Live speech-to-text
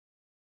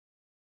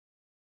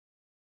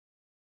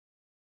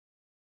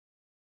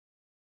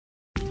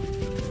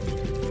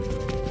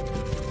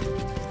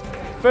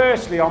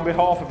Firstly, on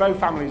behalf of both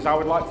families, I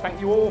would like to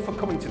thank you all for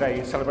coming today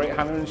and celebrate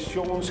Hannah and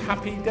Sean's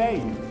happy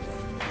day.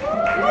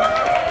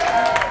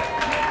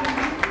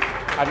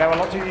 I know a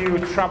lot of you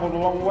have travelled a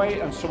long way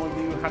and some of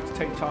you had to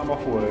take time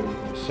off work.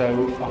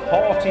 So a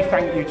hearty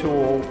thank you to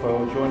all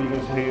for joining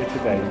us here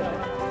today.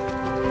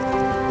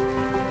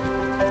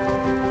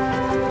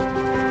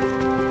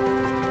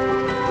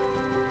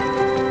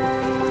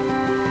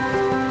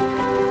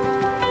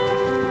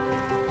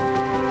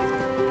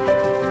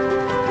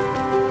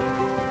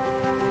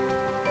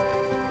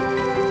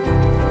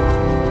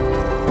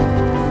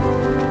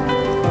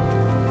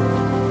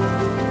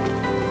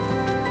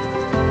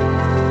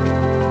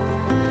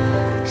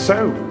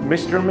 So,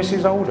 Mr. and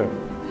Mrs. Older.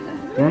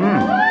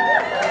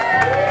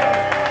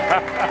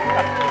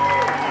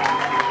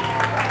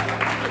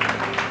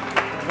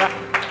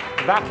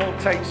 That'll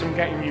take some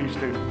getting used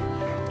to.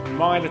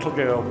 My little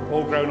girl,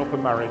 all grown up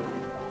and married.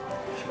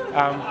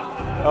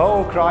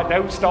 Oh, cry,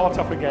 don't start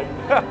off again.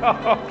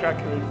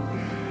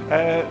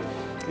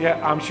 Yeah,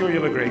 I'm sure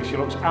you'll agree. She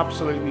looks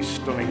absolutely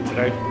stunning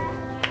today.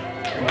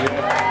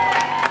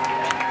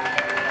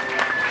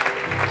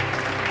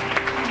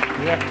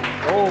 Yeah,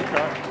 oh,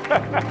 cry.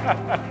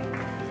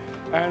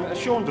 And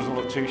Sean doesn't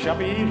look too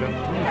shabby either.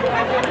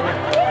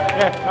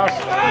 Yeah,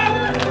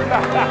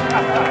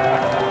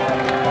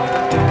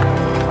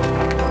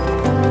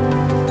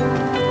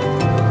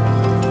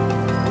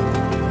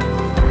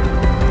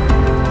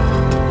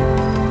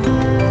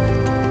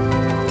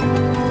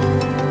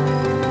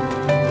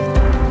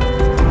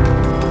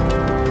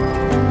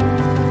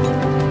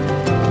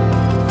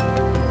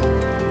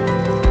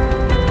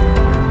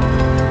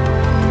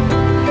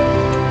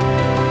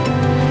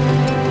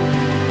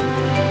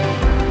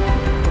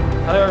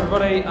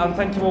 and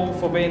thank you all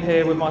for being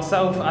here with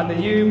myself and the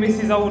new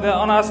Mrs. Older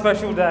on our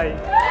special day.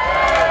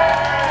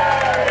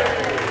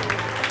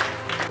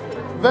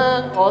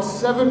 There are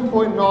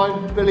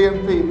 7.9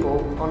 billion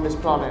people on this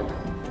planet.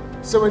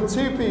 So when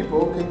two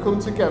people can come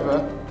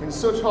together in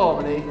such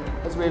harmony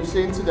as we have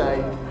seen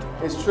today,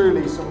 is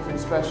truly something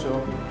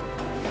special.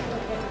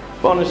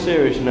 But on a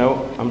serious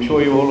note, I'm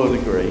sure you all would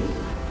agree,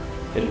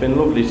 it's been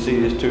lovely to see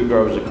these two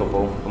grow as a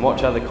couple and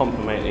watch how they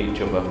complement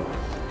each other.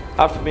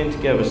 After being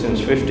together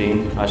since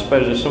 15, I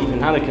suppose there's something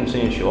Hannah can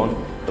see in Sean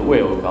that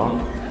we all can't.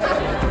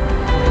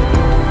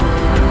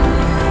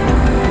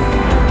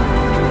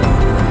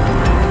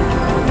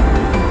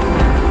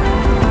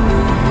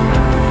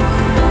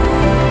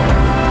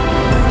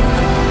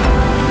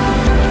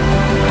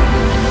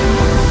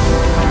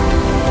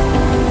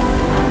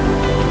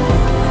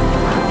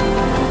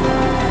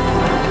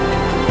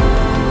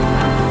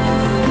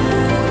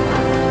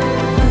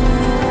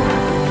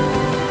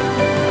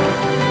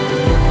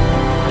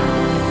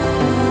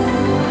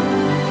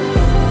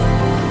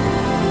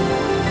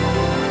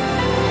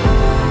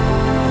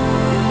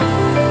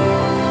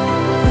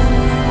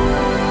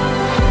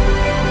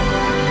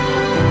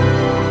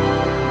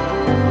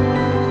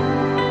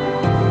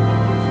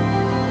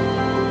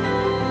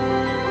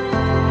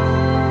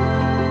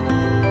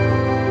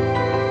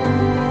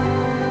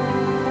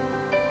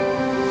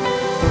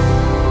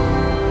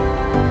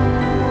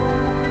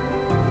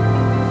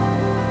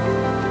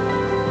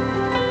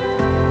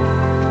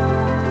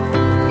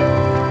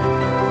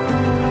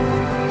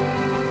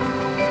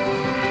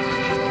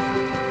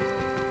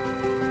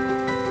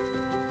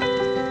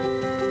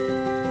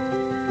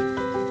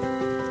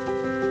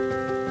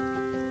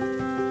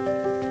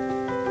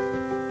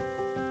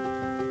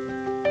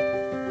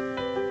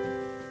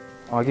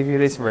 I'll give you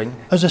this ring.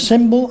 As a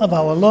symbol of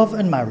our love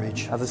and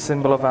marriage. As a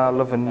symbol of our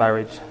love and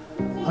marriage.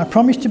 I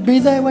promise to be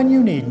there when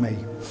you need me.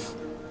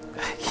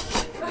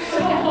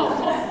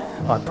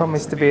 I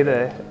promise to be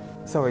there.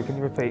 Sorry, can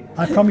you repeat?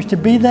 I promise to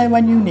be there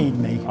when you need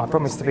me. I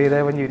promise to be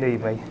there when you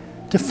need me.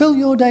 To fill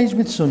your days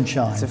with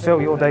sunshine. To fill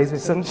your days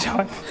with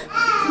sunshine.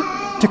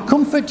 To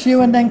comfort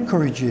you and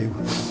encourage you.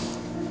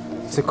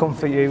 To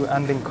comfort you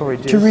and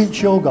encourage you. To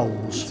reach your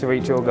goals. To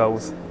reach your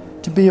goals.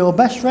 To be your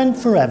best friend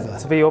forever.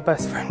 To be your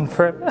best friend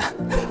forever.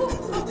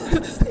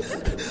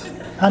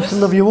 And to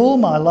love you all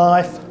my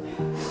life.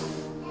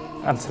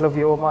 And to love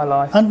you all my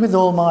life. And with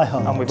all my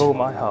heart. And with all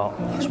my heart.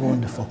 That's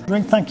wonderful.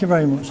 Ring, thank you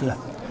very much, sir.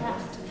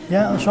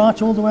 Yeah, that's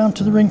right, all the way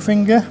onto the ring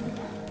finger.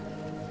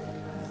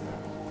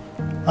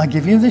 I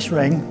give you this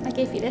ring. I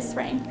give you this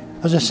ring.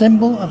 As a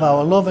symbol of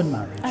our love and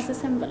marriage. As a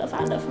symbol of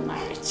our love and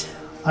marriage.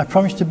 I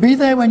promise to be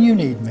there when you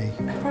need me.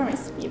 I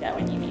promise to be there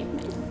when you need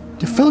me.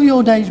 To fill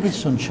your days with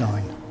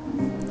sunshine.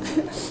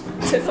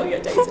 To fill your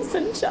days with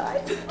sunshine.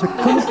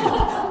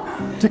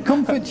 To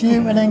comfort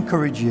you and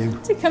encourage you.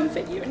 To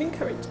comfort you and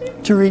encourage you.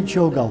 To reach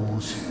your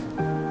goals.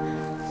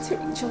 To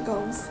reach your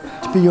goals.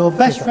 To be your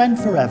best friend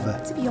forever.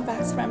 To be your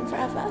best friend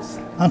forever.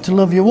 And to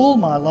love you all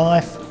my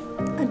life.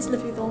 And to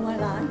love you with all my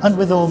life. And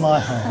with all my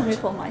heart. And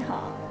with all my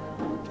heart.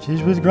 It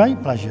is with great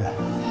pleasure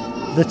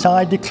that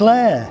I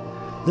declare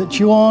that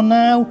you are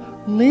now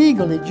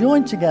legally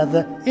joined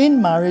together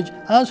in marriage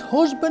as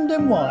husband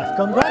and wife.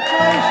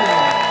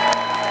 Congratulations.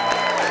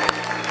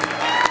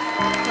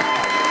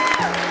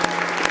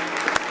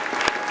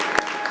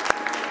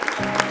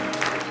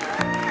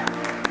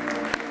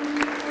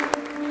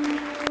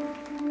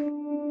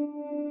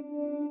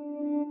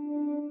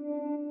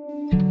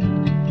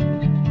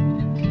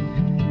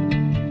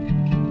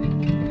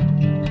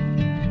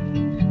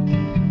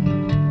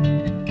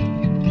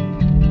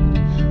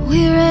 We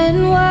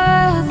ran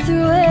wild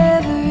through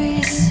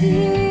every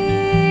season,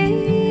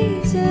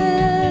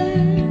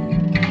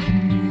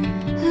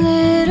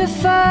 lit a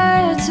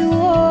fire to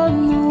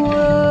warm the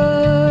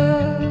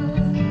world.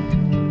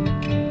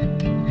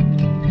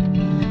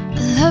 A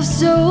love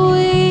so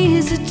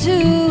easy to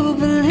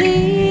believe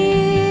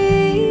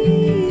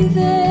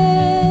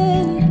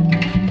in.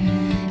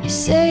 You're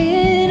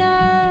saying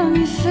I'm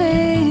your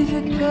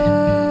favorite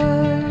girl.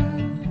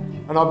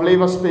 And I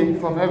believe I speak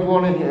from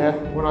everyone in here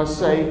when I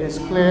say it's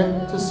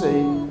clear to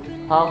see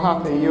how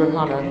happy you and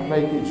Hannah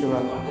make each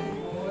other.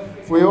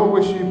 We all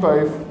wish you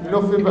both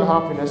nothing but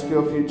happiness for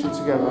your future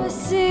together.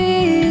 This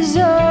is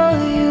all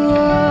you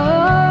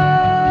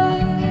are.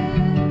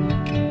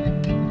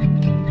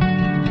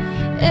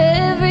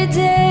 Every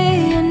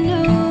day a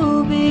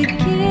new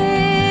beginning,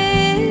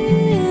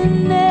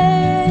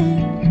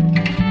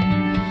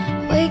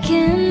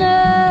 waking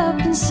up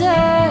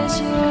inside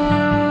your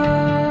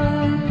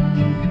arms,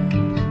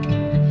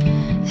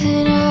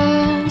 and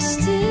I'm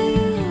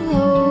still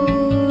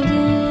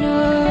holding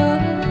on.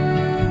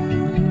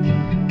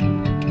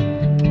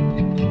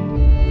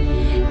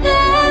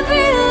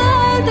 Every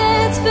light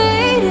that's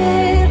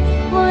faded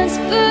once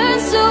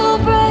burned so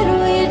bright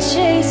we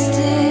chased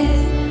it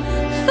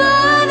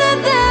farther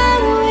than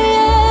we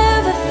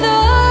ever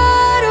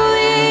thought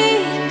we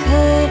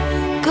could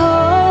go.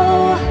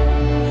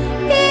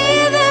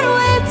 Even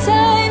when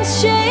time's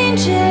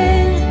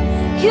changing,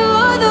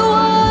 you're the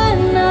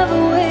one I've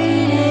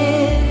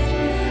waited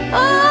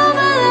all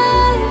my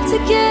life to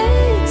get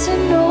to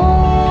know.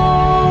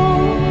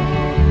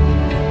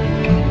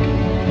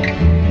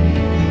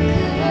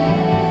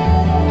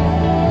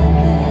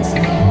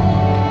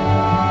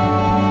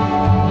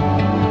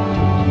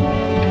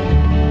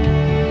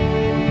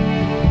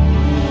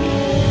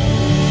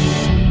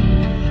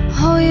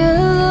 Oh, you're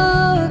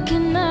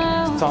looking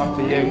out. It's time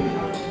for you,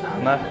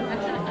 Hannah.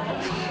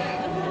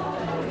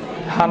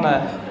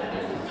 Hannah,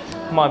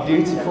 my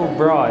beautiful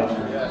bride.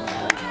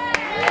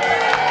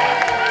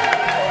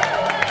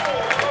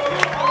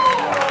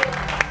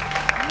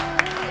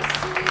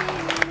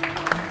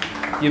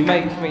 You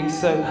make me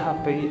so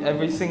happy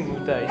every single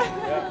day.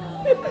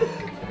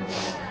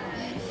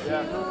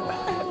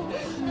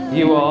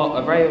 You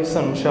are a ray of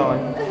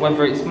sunshine,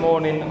 whether it's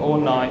morning or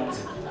night.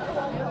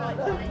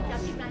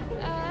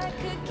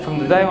 From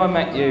the day I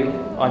met you,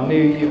 I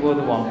knew you were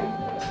the one.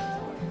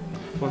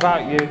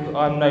 Without you,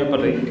 I'm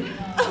nobody.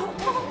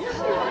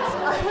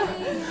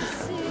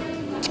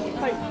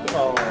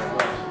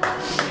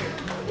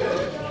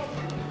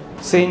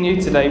 Seeing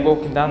you today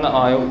walking down the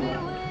aisle,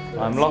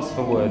 I'm lost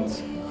for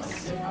words.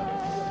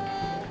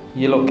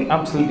 You look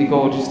absolutely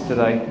gorgeous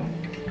today.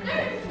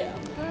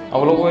 I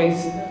will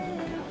always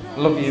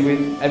love you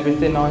with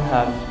everything I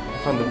have,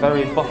 from the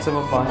very bottom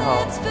of my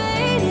heart.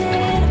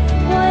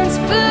 Once